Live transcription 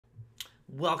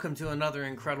Welcome to another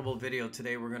incredible video.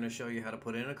 Today we're going to show you how to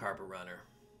put in a carpet runner.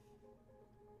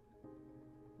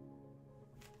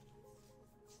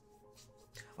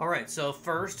 Alright, so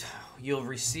first you'll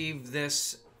receive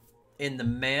this in the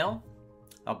mail,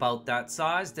 about that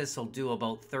size. This will do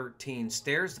about 13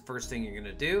 stairs. The first thing you're going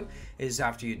to do is,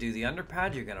 after you do the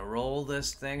underpad, you're going to roll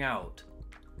this thing out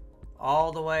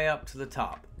all the way up to the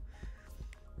top.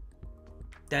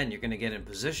 Then you're going to get in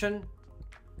position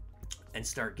and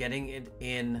start getting it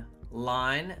in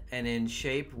line and in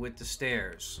shape with the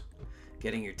stairs.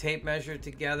 Getting your tape measure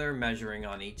together, measuring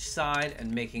on each side, and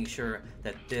making sure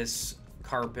that this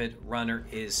carpet runner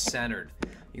is centered.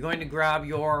 You're going to grab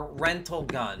your rental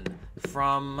gun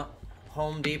from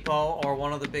Home Depot or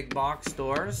one of the big box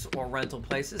stores or rental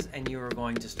places, and you are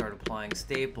going to start applying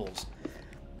staples.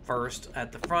 First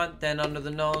at the front, then under the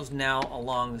nose, now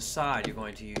along the side. You're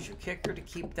going to use your kicker to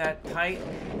keep that tight,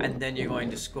 and then you're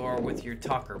going to score with your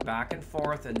tucker back and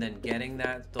forth, and then getting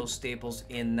those staples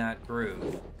in that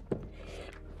groove.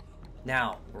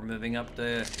 Now we're moving up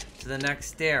to the next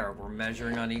stair. We're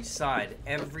measuring on each side.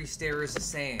 Every stair is the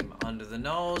same. Under the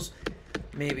nose,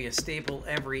 maybe a staple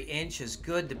every inch is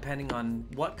good depending on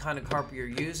what kind of carpet you're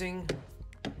using.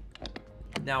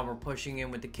 Now we're pushing in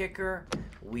with the kicker.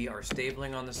 We are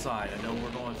stapling on the side. I know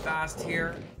we're going fast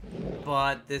here,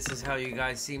 but this is how you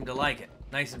guys seem to like it.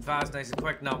 Nice and fast, nice and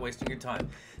quick, not wasting your time.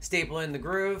 Staple in the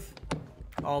groove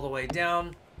all the way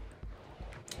down.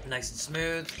 Nice and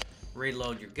smooth.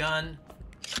 Reload your gun.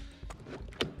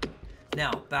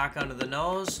 Now, back under the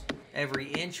nose, every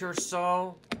inch or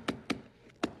so.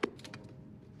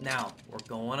 Now, we're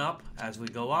going up. As we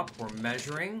go up, we're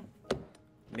measuring,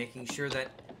 making sure that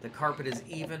the carpet is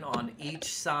even on each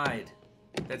side.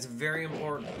 That's very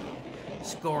important.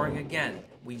 Scoring again.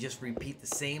 We just repeat the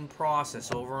same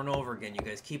process over and over again. You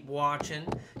guys keep watching,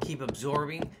 keep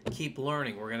absorbing, keep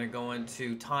learning. We're going to go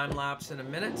into time lapse in a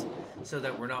minute so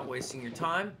that we're not wasting your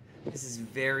time. This is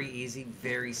very easy,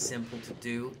 very simple to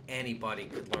do. Anybody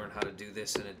could learn how to do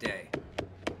this in a day.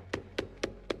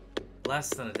 Less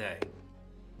than a day.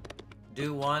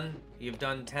 Do one, you've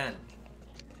done 10.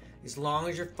 As long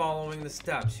as you're following the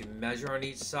steps, you measure on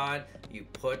each side, you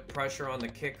put pressure on the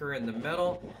kicker in the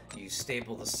middle, you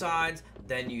staple the sides,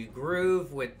 then you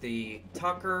groove with the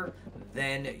tucker,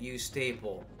 then you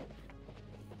staple.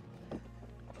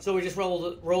 So we just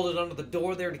rolled it under the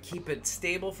door there to keep it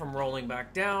stable from rolling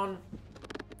back down.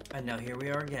 And now here we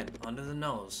are again, under the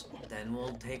nose. Then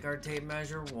we'll take our tape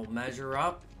measure, we'll measure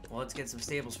up. Well, let's get some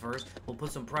staples first. We'll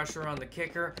put some pressure on the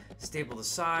kicker, staple the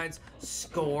sides,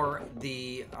 score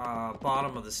the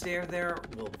bottom of the stair there.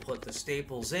 We'll put the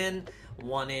staples in,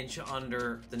 1 inch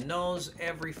under the nose,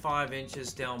 every 5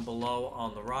 inches down below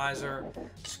on the riser.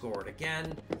 Score it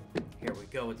again. Here we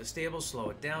go with the staples, slow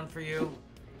it down for you.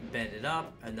 Bend it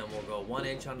up, and then we'll go 1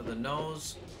 inch under the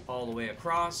nose, all the way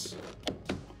across.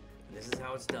 And this is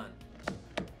how it's done.